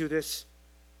attention to this.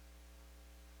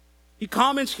 He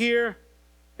comments here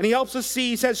and he helps us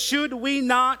see. He says, should we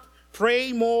not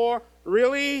pray more,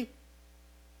 really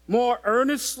more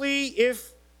earnestly,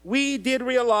 if we did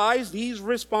realize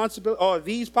these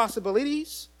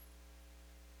possibilities?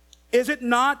 Is it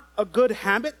not a good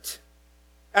habit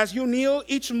as you kneel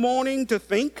each morning to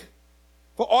think,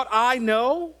 for aught I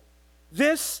know,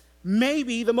 this may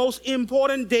be the most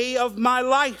important day of my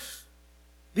life.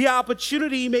 The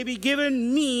opportunity may be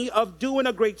given me of doing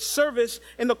a great service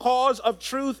in the cause of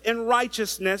truth and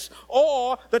righteousness,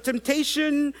 or the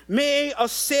temptation may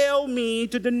assail me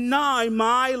to deny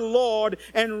my Lord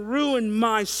and ruin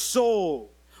my soul.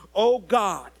 O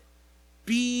God,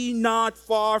 be not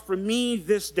far from me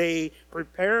this day.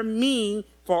 Prepare me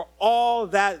for all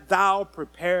that thou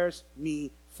preparest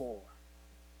me for.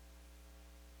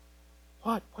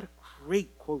 What a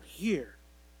great quote here.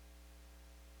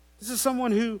 This is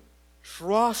someone who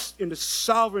trusts in the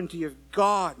sovereignty of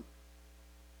God.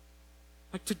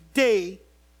 Like today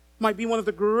might be one of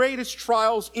the greatest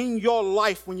trials in your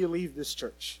life when you leave this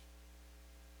church.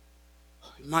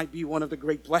 It might be one of the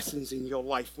great blessings in your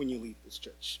life when you leave this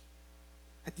church.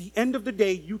 At the end of the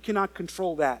day, you cannot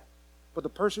control that. But the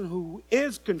person who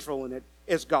is controlling it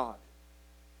is God.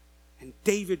 And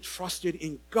David trusted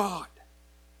in God.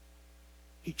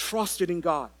 He trusted in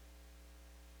God.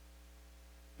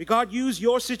 May God use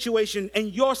your situation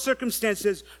and your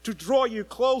circumstances to draw you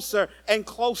closer and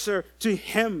closer to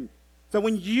Him. So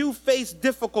when you face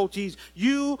difficulties,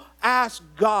 you ask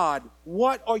God,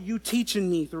 what are you teaching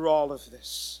me through all of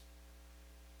this?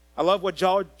 I love what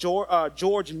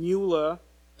George Mueller,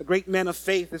 the great man of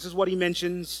faith, this is what he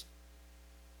mentions.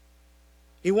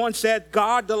 He once said,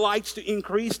 God delights to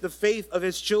increase the faith of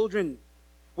His children.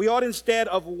 We ought, instead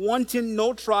of wanting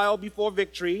no trial before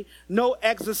victory, no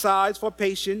exercise for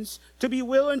patience, to be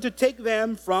willing to take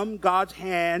them from God's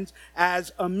hands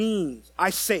as a means. I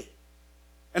say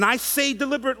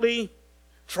deliberately,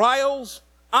 trials,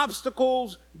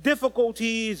 obstacles,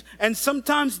 difficulties, and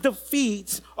sometimes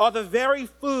defeats are the very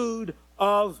food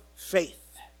of faith.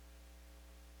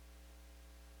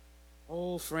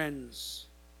 Oh, friends,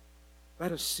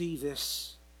 let us see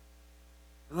this.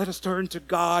 And let us turn to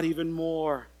God even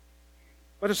more.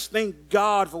 Let us thank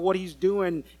God for what He's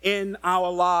doing in our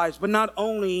lives. But not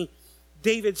only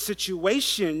David's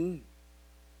situation,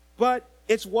 but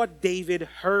it's what David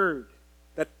heard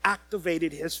that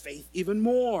activated his faith even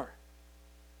more.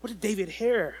 What did David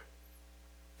hear?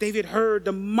 David heard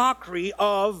the mockery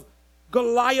of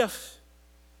Goliath.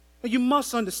 Now you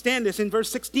must understand this. In verse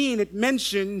 16, it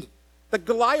mentioned that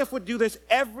Goliath would do this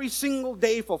every single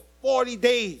day for 40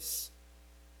 days.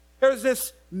 There's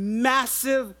this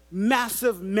massive,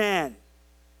 massive man,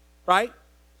 right?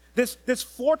 This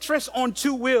fortress on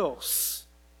two wheels.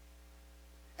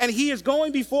 And he is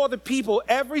going before the people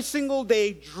every single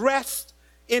day dressed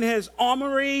in his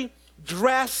armory,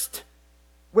 dressed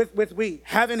with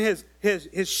having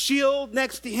his shield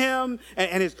next to him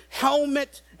and his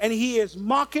helmet. And he is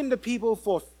mocking the people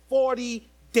for 40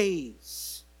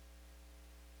 days.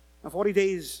 Now 40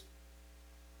 days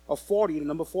of 40, the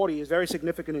number 40 is very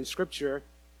significant in Scripture.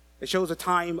 It shows a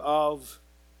time of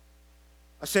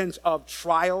a sense of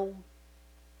trial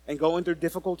and going through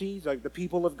difficulties, like the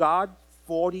people of God.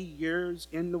 40 years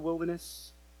in the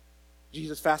wilderness.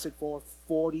 Jesus fasted for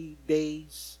 40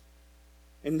 days.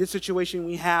 In this situation,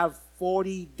 we have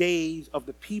 40 days of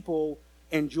the people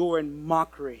enduring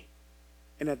mockery.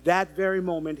 And at that very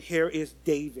moment, here is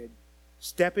David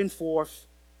stepping forth,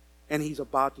 and he's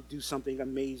about to do something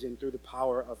amazing through the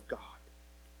power of God.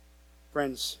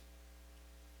 Friends,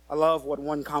 I love what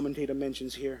one commentator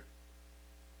mentions here.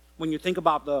 When you think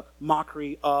about the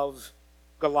mockery of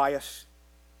Goliath,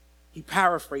 he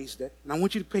paraphrased it. And I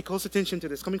want you to pay close attention to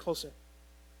this. Coming closer.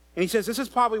 And he says, this is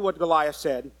probably what Goliath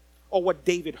said, or what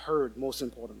David heard, most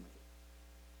importantly.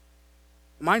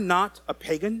 Am I not a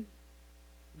pagan,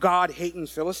 God-hating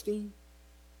Philistine?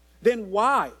 Then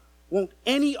why won't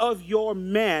any of your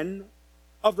men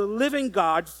of the living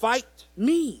God fight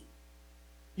me?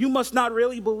 You must not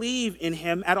really believe in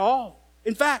him at all.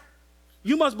 In fact,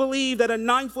 you must believe that a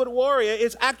 9-foot warrior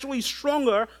is actually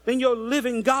stronger than your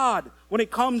living God when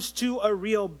it comes to a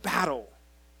real battle.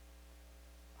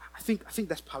 I think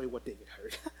that's probably what David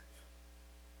heard.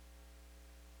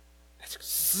 That's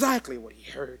exactly what he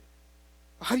heard.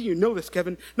 How do you know this,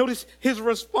 Kevin? Notice his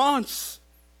response.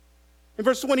 In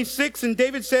verse 26, and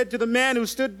David said to the man who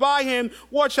stood by him,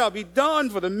 what shall be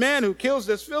done for the man who kills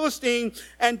this Philistine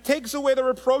and takes away the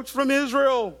reproach from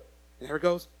Israel? And there it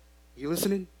goes. Are you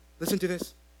listening? Listen to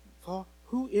this. For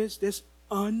who is this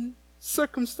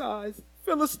uncircumcised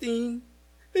Philistine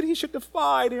that he should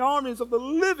defy the armies of the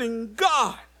living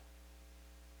God?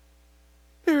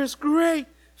 There is great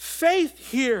faith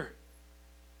here.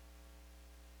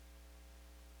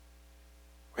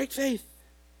 Great faith.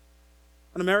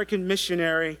 An American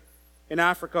missionary in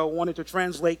Africa wanted to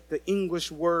translate the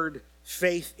English word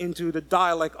faith into the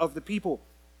dialect of the people.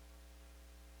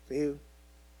 He was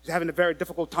having a very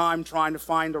difficult time trying to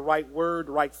find the right word,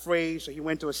 the right phrase. So he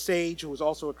went to a sage who was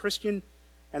also a Christian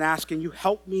and asked, can you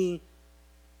help me?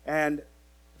 And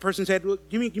the person said, well,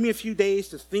 give me a few days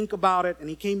to think about it. And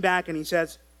he came back and he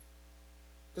says,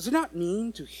 does it not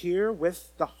mean to hear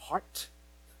with the heart?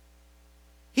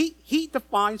 He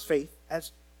defines faith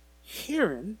as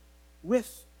hearing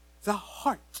with the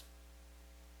heart.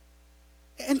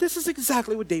 And this is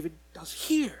exactly what David does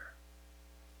here.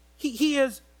 He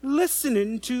is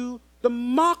listening to the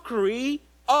mockery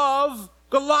of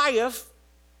Goliath,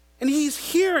 and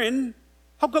he's hearing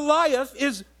how Goliath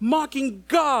is mocking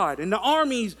God and the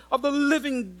armies of the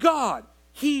living God.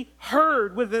 He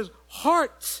heard with his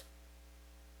heart.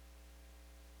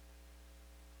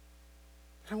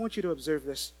 I want you to observe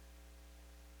this.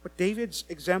 But David's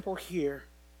example here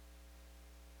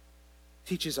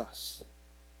teaches us.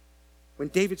 When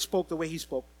David spoke the way he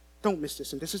spoke, don't miss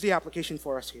this. And this is the application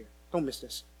for us here. Don't miss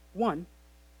this. One,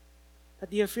 that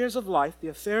the affairs of life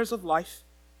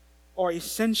are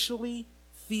essentially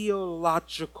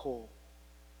theological.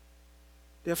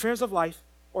 The affairs of life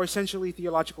are essentially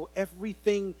theological.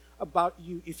 Everything about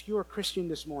you, if you're a Christian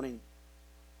this morning,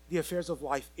 the affairs of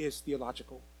life is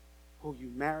theological. Who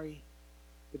you marry,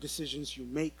 the decisions you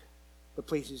make, the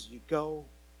places you go,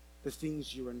 the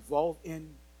things you're involved in.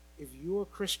 If you're a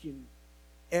Christian,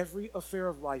 every affair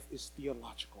of life is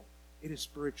theological. It is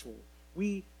spiritual.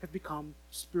 We have become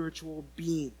spiritual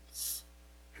beings,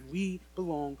 and we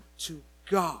belong to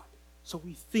God. So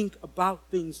we think about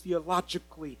things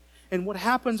theologically. And what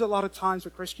happens a lot of times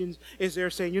with Christians is they're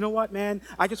saying, you know what, man,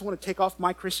 I just want to take off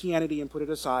my Christianity and put it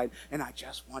aside, and I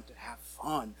just want to have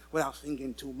fun without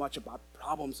thinking too much about the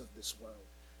problems of this world.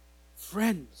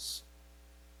 Friends,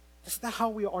 that's not how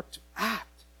we are to act.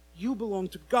 You belong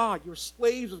to God. You're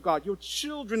slaves of God. You're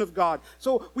children of God.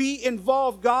 So we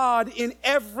involve God in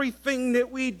everything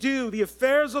that we do. The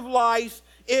affairs of life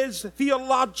is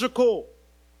theological.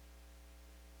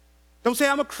 Don't say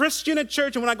I'm a Christian at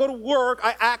church and when I go to work,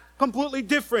 I act completely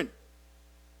different.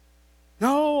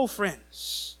 No,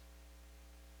 friends.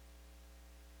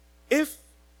 If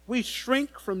we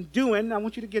shrink from doing, I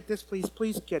want you to get this,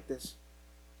 please get this.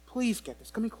 Please get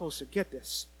this. Coming closer, get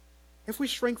this. If we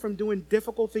shrink from doing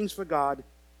difficult things for God,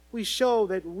 we show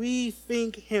that we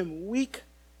think him weak,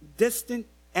 distant,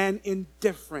 and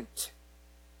indifferent.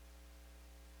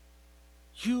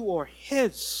 You are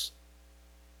his.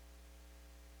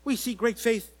 We see great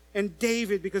faith in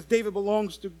David because David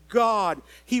belongs to God.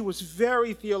 He was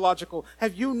very theological.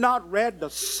 Have you not read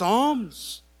the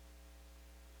Psalms?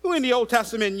 Who in the Old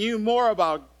Testament knew more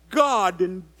about God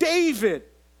than David?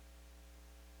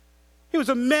 He was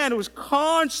a man who was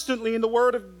constantly in the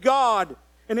Word of God.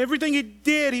 And everything he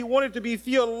did, he wanted to be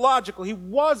theological. He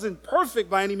wasn't perfect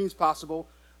by any means possible,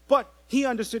 but he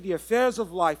understood the affairs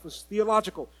of life was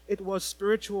theological. It was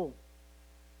spiritual.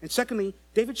 And secondly,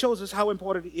 David shows us how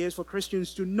important it is for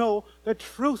Christians to know the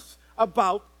truth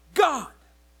about God.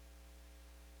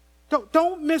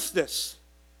 Don't miss this.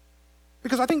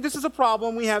 Because I think this is a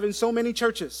problem we have in so many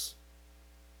churches.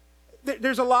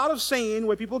 There's a lot of saying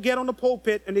where people get on the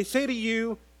pulpit and they say to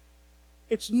you,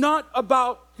 it's not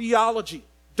about theology.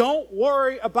 Don't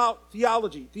worry about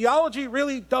theology. Theology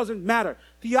really doesn't matter.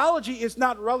 Theology is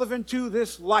not relevant to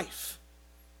this life.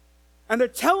 And they're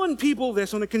telling people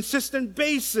this on a consistent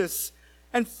basis.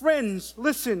 And friends,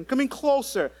 listen, coming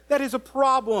closer, that is a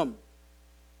problem.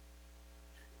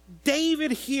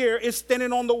 David here is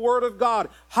standing on the word of God.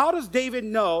 How does David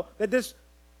know that this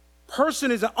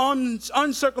person is an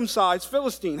uncircumcised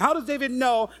Philistine? How does David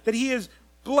know that he is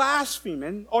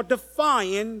blaspheming or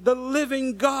defying the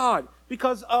living God?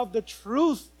 Because of the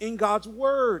truth in God's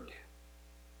word.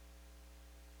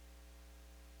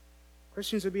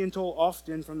 Christians are being told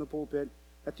often from the pulpit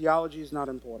that theology is not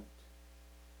important.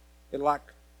 It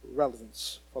lacks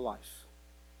relevance for life.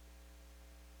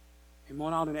 And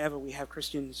more now than ever, we have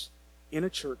Christians in a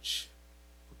church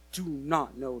who do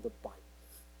not know the Bible.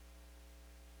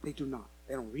 They do not.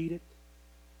 They don't read it.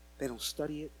 They don't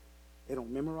study it. They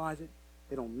don't memorize it.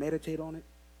 They don't meditate on it.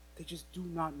 They just do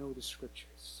not know the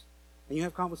scriptures. And you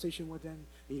have conversation with them,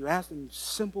 and you ask them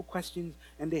simple questions,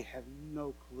 and they have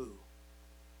no clue.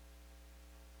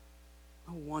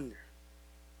 No wonder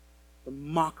the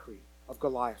mockery of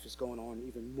Goliath is going on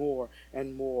even more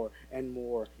and more and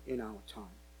more in our time.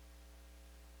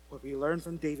 What we learn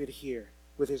from David here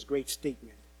with his great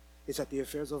statement is that the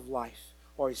affairs of life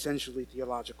are essentially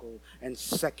theological. And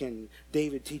second,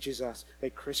 David teaches us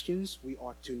that Christians, we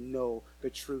ought to know the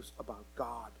truth about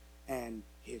God and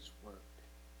his word.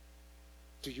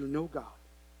 Do you know God?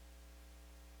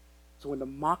 So when the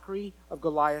mockery of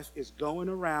Goliath is going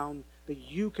around, that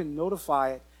you can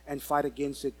notify it and fight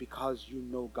against it because you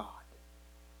know God.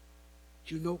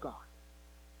 You know God.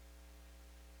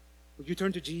 Would you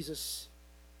turn to Jesus?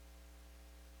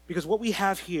 Because what we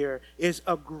have here is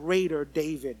a greater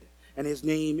David, and his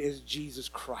name is Jesus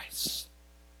Christ.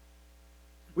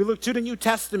 We look to the New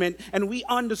Testament and we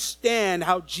understand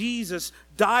how Jesus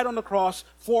died on the cross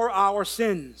for our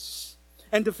sins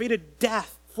and defeated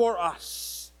death for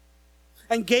us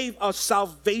and gave us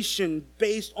salvation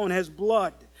based on his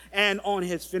blood and on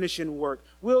his finishing work.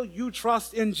 Will you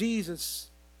trust in Jesus?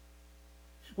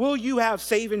 Will you have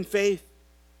saving faith?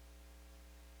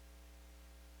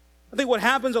 I think what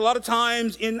happens a lot of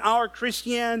times in our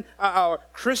Christian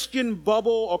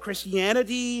bubble or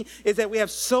Christianity is that we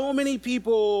have so many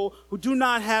people who do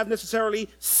not have necessarily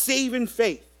saving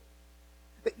faith.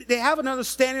 They have an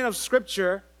understanding of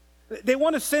Scripture. They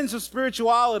want a sense of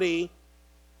spirituality,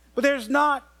 but there's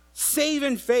not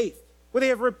saving faith where they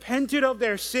have repented of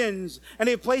their sins and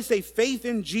they have placed a faith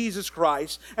in Jesus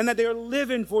Christ and that they're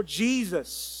living for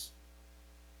Jesus.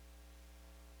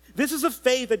 This is a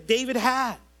faith that David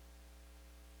had.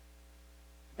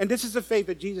 And this is the faith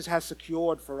that Jesus has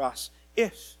secured for us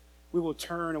if we will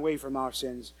turn away from our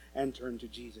sins and turn to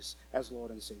Jesus as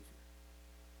Lord and Savior.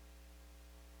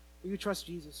 Will you trust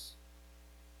Jesus?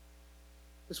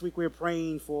 This week we are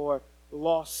praying for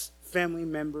lost family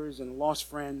members and lost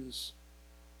friends.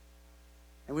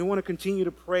 And we want to continue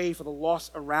to pray for the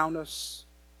lost around us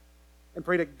and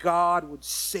pray that God would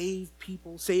save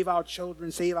people, save our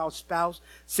children, save our spouse,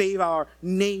 save our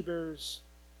neighbors,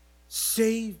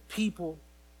 save people.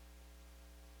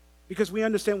 Because we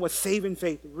understand what saving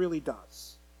faith really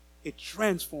does. It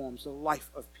transforms the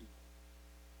life of people.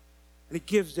 And it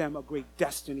gives them a great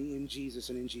destiny in Jesus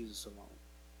and in Jesus alone.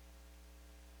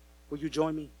 Will you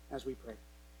join me as we pray?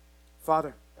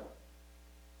 Father,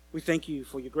 we thank you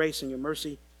for your grace and your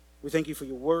mercy. We thank you for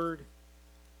your word.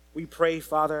 We pray,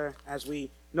 Father, as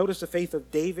we notice the faith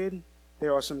of David,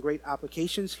 there are some great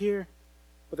applications here.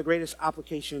 But the greatest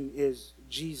application is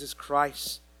Jesus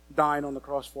Christ dying on the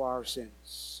cross for our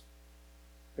sins.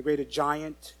 The greater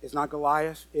giant is not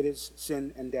Goliath, it is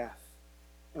sin and death.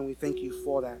 And we thank you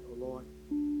for that, O Lord.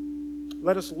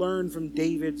 Let us learn from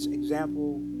David's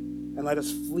example and let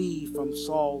us flee from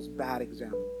Saul's bad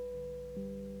example.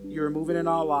 You are moving in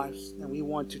our lives and we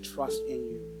want to trust in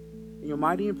you. In your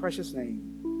mighty and precious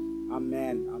name,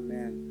 amen, amen.